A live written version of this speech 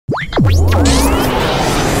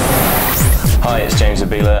Hi, it's James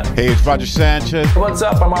Abila. Hey, it's Roger Sanchez. What's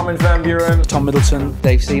up? I'm Armin van Buren. Tom Middleton.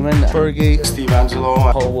 Dave Seaman. Fergie. Steve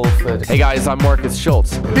Angelo. Paul Wolford. Hey guys, I'm Marcus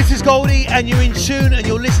Schultz. This is Goldie and you're in tune and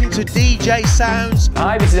you're listening to DJ Sounds.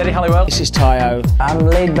 Hi, this is Eddie Halliwell. This is Tayo. I'm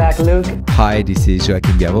Laid Back Luke. Hi, this is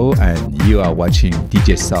Joachim Garraud and you are watching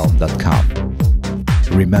DJsounds.com.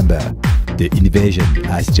 Remember, the invasion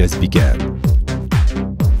has just begun.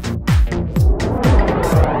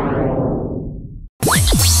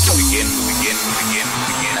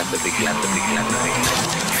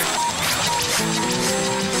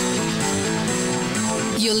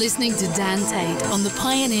 You're listening to Dan Tate on the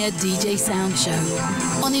Pioneer DJ Sound Show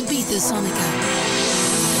on Ibiza Sonica.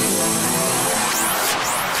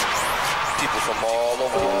 People from all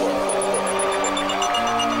over the world.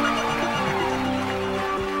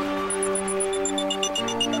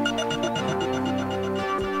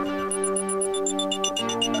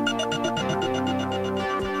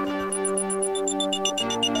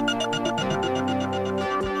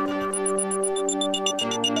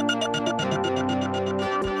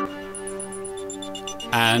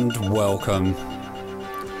 And welcome.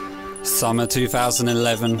 Summer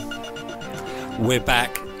 2011. We're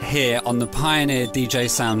back here on the Pioneer DJ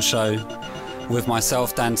Sound Show with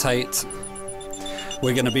myself, Dan Tate.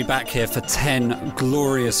 We're going to be back here for 10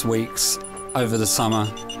 glorious weeks over the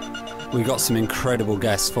summer. We've got some incredible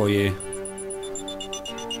guests for you.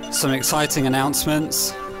 Some exciting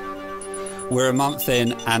announcements. We're a month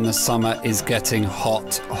in and the summer is getting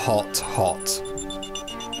hot, hot, hot.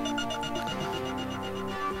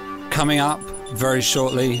 Coming up very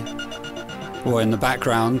shortly, or in the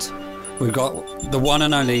background, we've got the one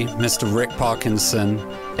and only Mr. Rik Parkinson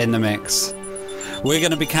in the mix. We're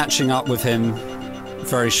going to be catching up with him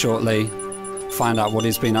very shortly, find out what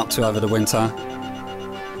he's been up to over the winter.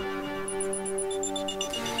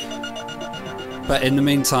 But in the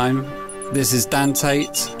meantime, this is Dan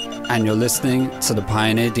Tate, and you're listening to the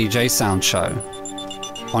Pioneer DJ Sound Show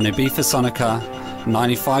on Ibiza Sonica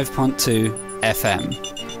 95.2 FM.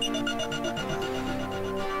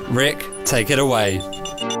 Rik, take it away.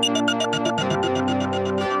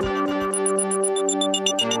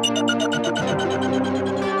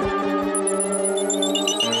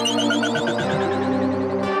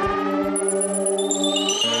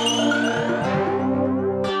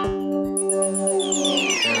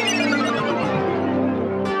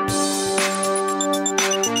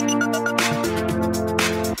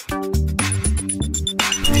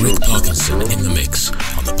 Rik Parkinson in the mix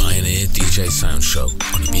on the Pioneer DJ Sound Show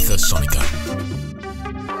on Ibiza Sonica.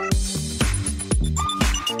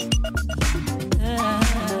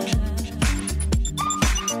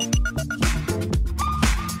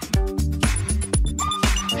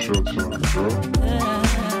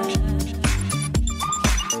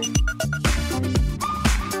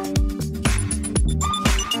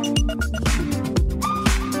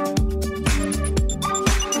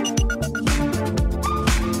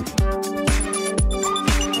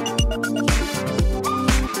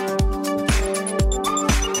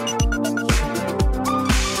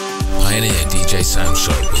 Pioneer DJ Sound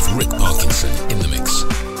Show with Rik Parkinson in the mix.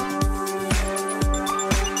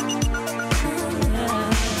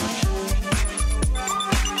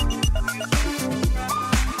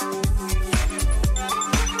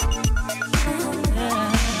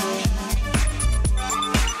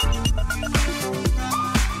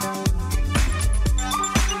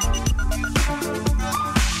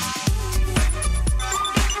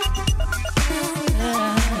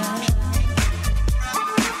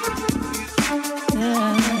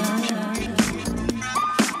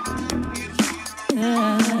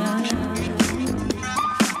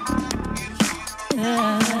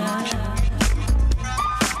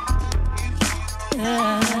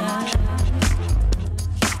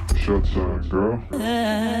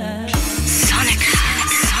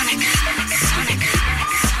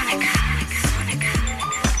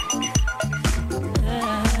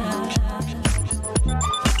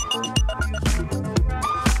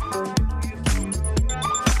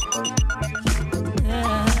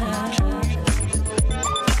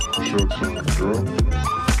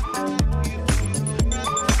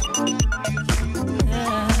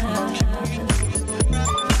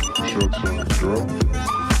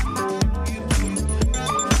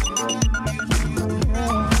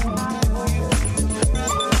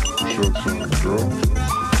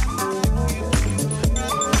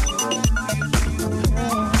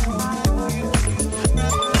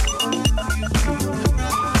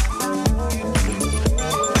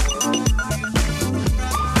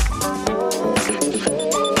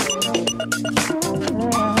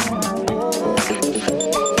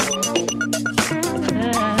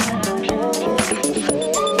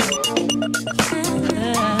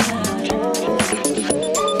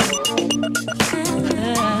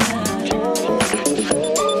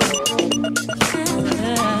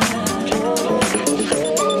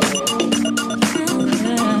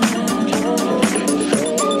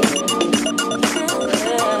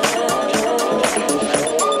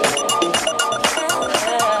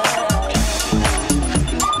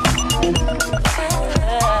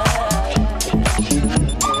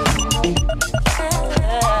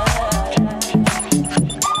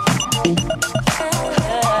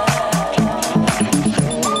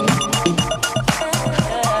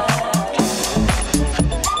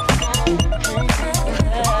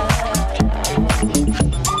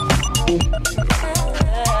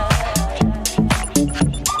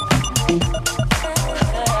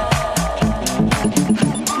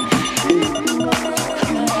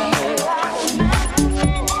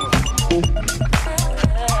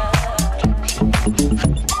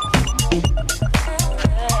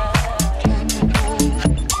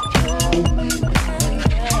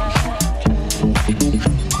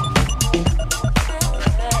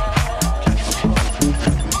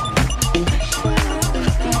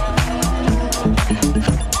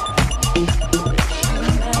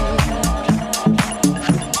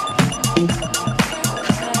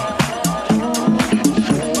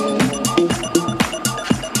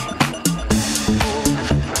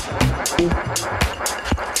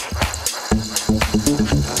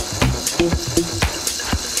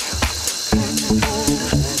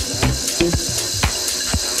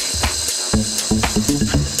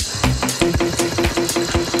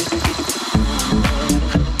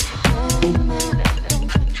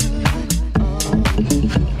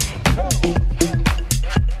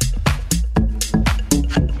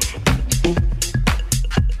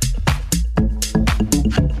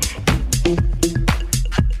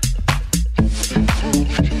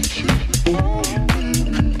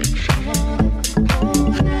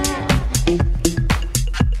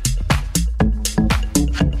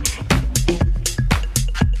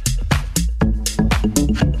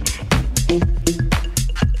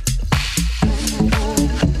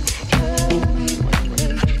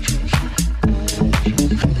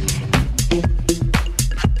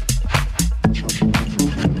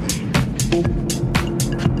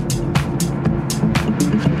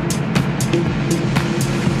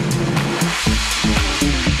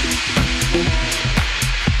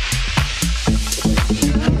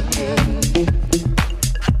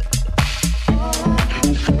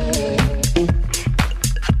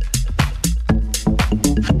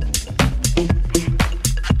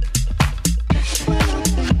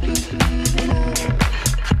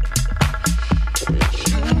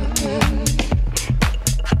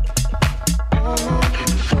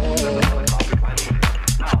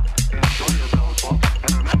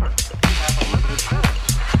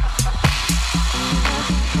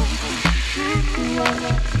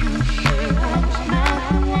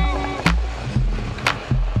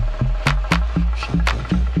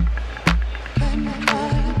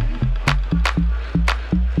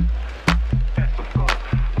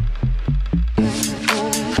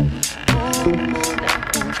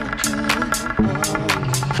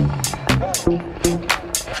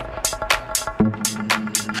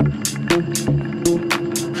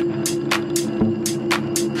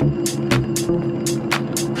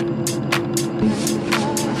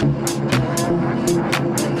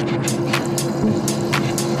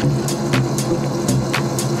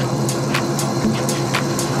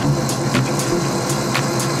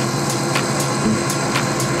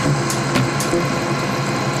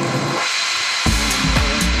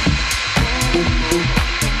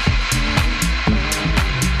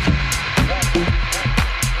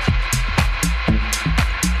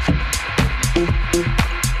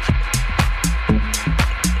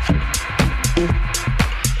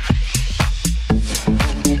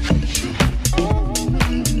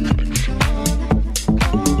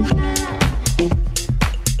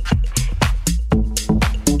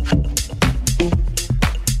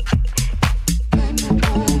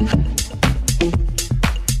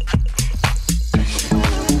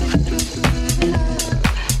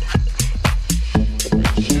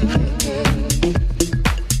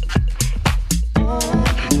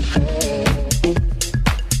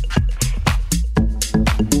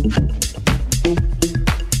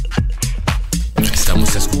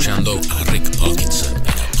 Rik Parkinson in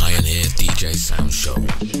a Pioneer DJ Sound Show.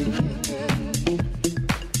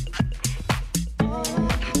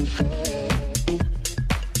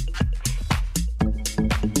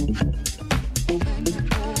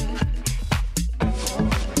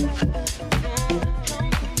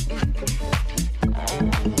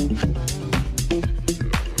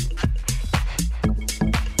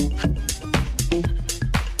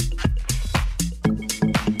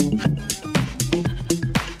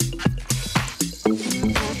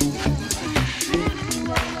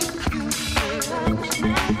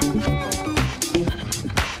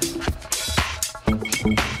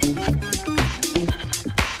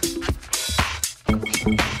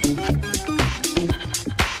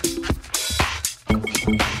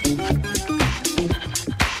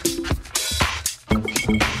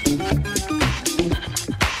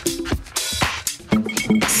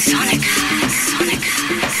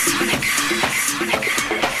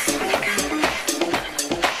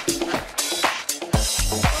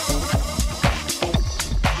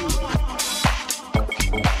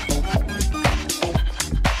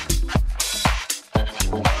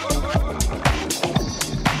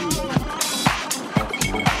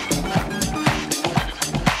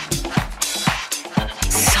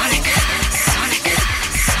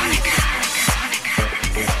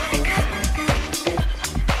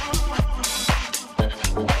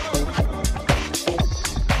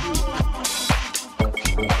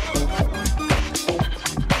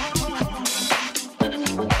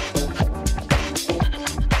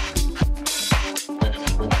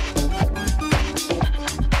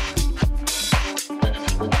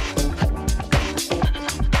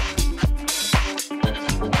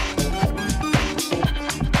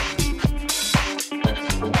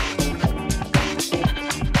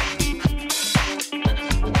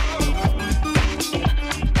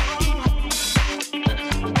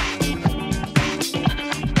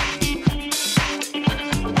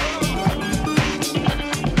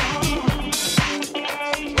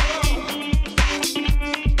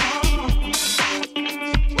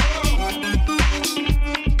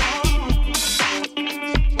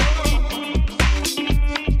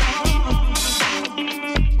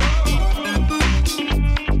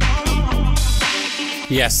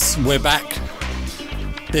 Yes, we're back.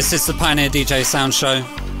 This is the Pioneer DJ Sound Show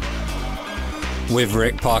with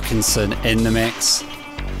Rik Parkinson in the mix.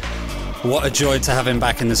 What a joy to have him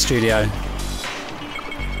back in the studio.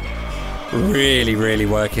 Really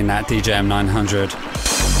working that DJM 900.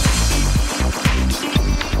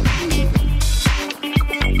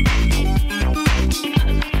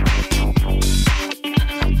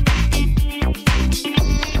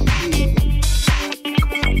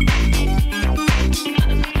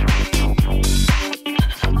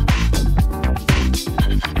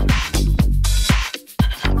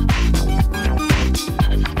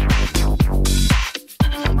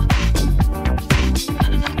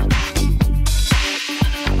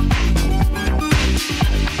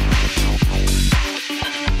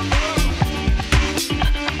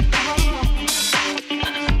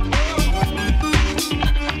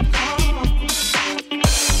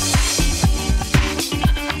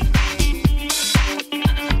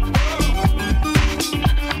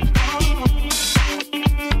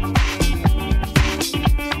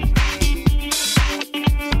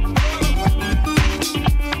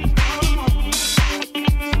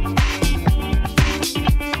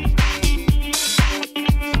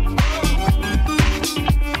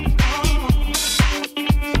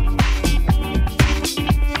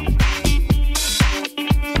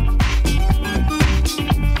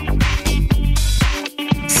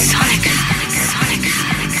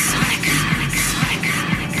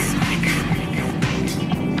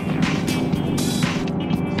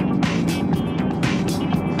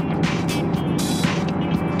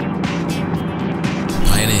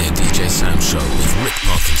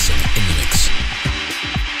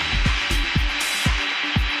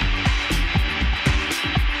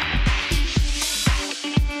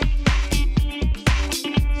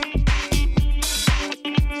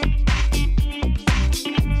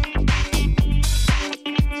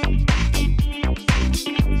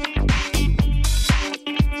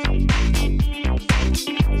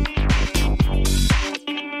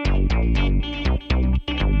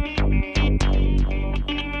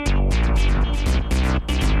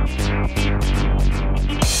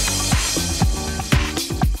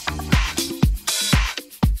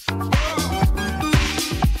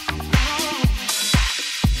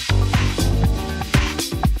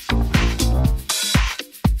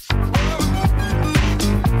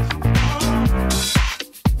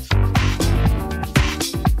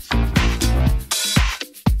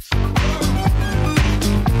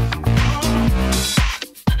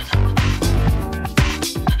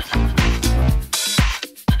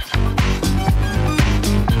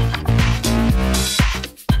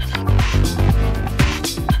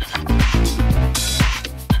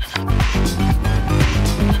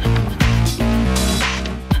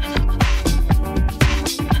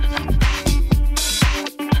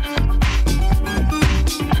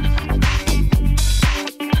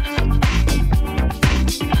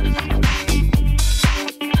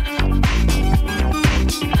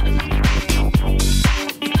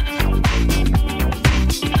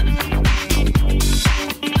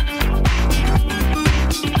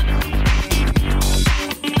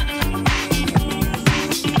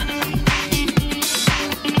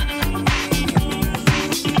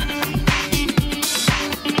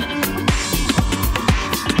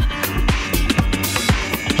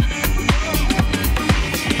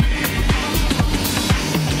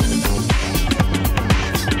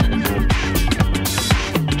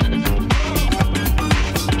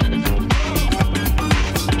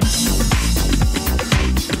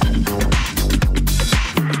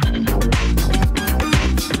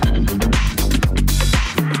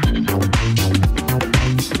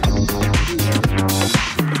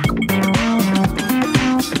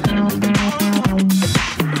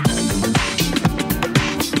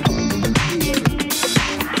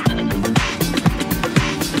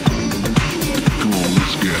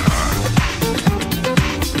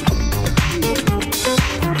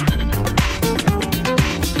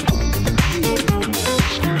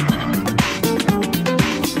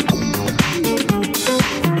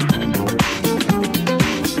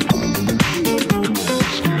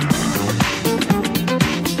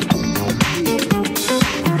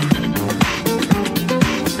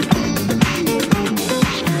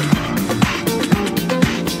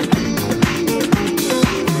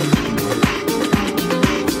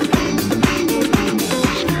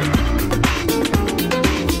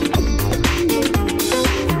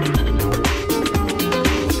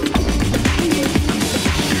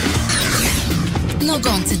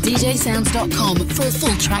 DJsounds.com for a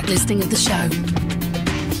full track listing of the show.